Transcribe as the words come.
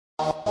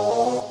The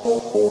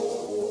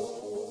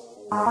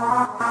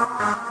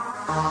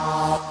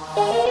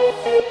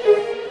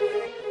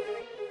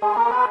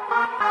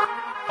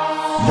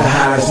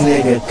hottest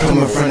nigga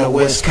coming from the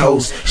West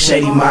Coast,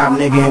 shady mob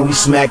nigga, and we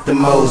smack the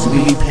most.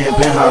 We be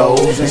pimpin'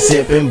 hoes and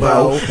sippin'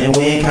 bow, and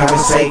we ain't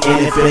conversating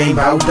if it ain't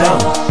bout dough.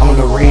 On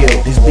the real,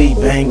 this beat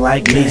bang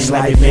like me.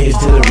 Slap your fingers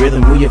to the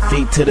rhythm, move your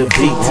feet to the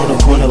beat. To the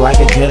corner like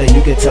a gutter,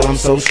 you can tell I'm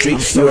so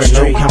street. You're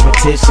no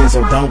competition,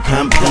 so don't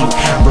compete.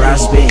 Bro, I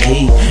spit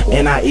heat,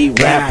 and I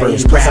eat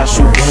rappers. Plus I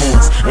shoot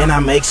guns, and I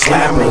make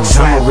slappers.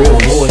 I'm a real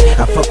boy,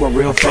 I fuck with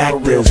real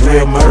factors,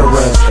 real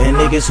murderers, and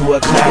niggas who are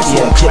clap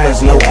ya.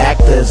 Killers, no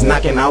actors,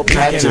 knocking out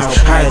patches,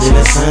 hotter than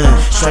the sun,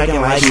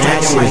 striking like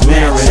matches.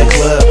 Man, in the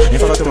club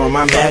and fucked on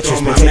my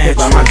mattress, protected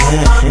by my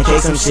gun in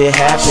case some shit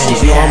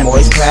happens. You know I'm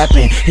always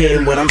clapping,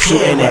 hitting what I'm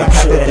shooting at.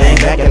 Pop the thing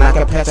back and knock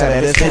a patch out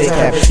of this fitty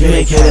cap. You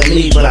ain't killing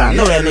me, but I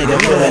know that nigga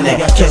feeling that.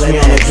 Catch me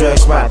on the drug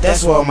spot,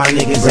 that's where all my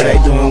niggas at. They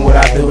doing what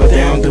I do, but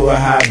they don't do it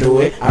how I do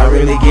it. I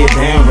really get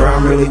down, bro,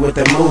 I'm really with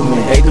the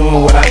movement. They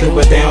doing what I do,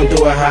 but they don't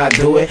do it how I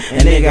do it.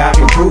 And nigga, I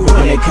can prove it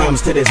when it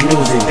comes to this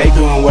music. They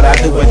doing what I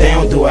do, but they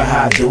don't do it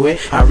how I do it.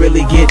 I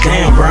really get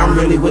down, bro, I'm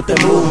really with the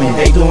movement.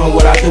 They doing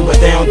what I do, but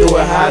they don't do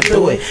it how I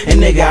do it. And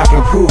nigga, I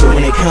can prove it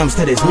when it comes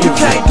to this music. You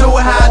can't do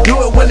it how I do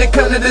it when it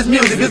comes to this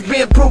music. It's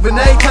being proven.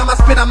 Every time I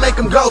spit, I make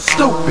them go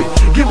stupid.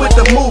 Get with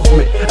the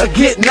movement or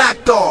get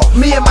knocked off.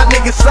 Me and my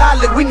niggas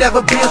solid, we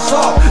never been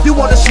soft. You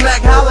wanna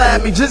smack, holla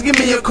at me, just give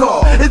me a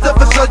call. It's up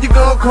for sure, you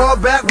gon' call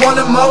back,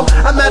 wanting more.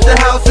 I'm at the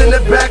house in the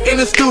back in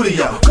the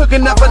studio,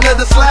 cooking up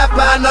another slap,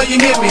 I know you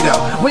hear me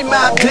though. We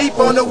mob deep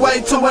on the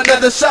way to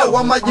another show.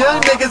 All my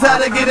young niggas how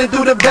to get in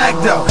through the back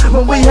door.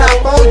 When we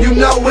hop on, you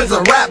know it's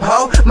a rap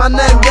ho. My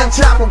name Young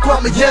Chopper,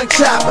 call me Young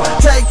Chopper.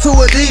 Take two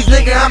of these,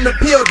 nigga, I'm the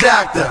pill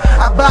doctor.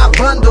 I buy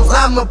bundles,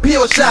 I'm a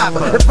pill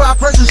shopper. If I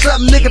pressure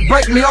something, nigga,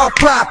 break me off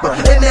proper.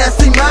 And I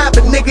see mine,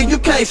 but nigga, you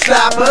can't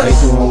stop us. They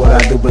doing what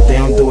I do, but they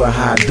don't do it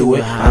how I do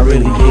it. I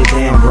really get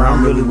down, bro,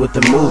 I'm really with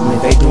the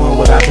movement. They doing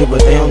what I do,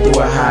 but they don't do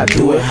it how I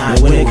do it. And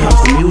when it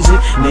comes to music,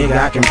 nigga,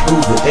 I can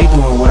prove it. They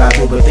doing what I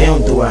do, but they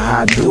don't do it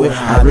how I do it.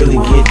 I really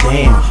get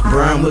down,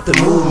 bro, I'm with the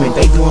movement.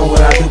 They doing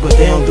what I do, but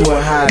they don't do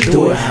it how I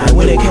do it. And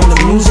when it comes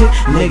to music,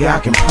 nigga, I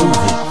can prove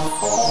it.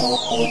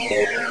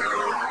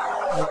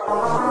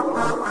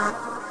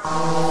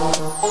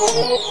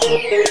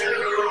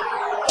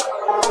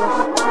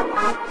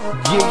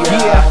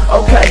 Yeah,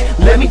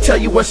 okay, let me tell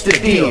you what's the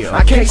deal.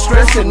 I can't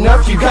stress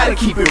enough, you gotta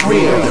keep it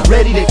real.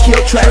 Ready to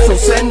kill tracks, so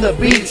send the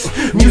beats.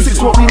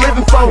 Music's what we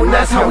living for, and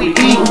that's how we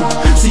eat.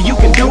 See, you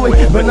can do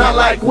it, but not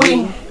like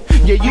we.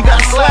 Yeah, you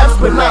got slaps,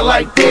 but not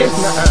like this.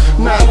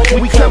 Nah,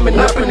 we coming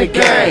up in the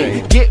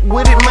game. Get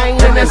with it,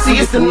 man, and that's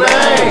it's the name.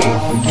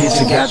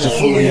 Get your gotcha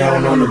fully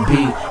on the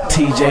beat.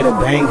 TJ the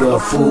banger, a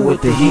fool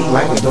with the heat.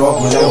 Like a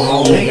dog with no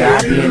home, nigga,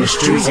 I be in the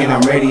streets. And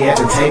I'm ready at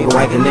the table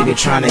like a nigga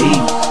trying to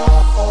eat.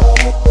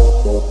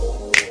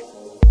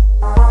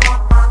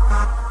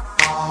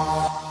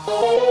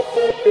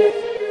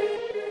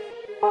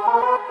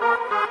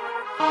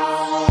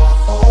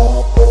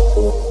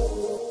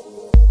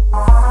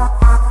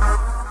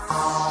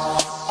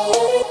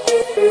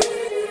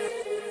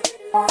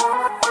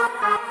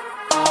 Thank you.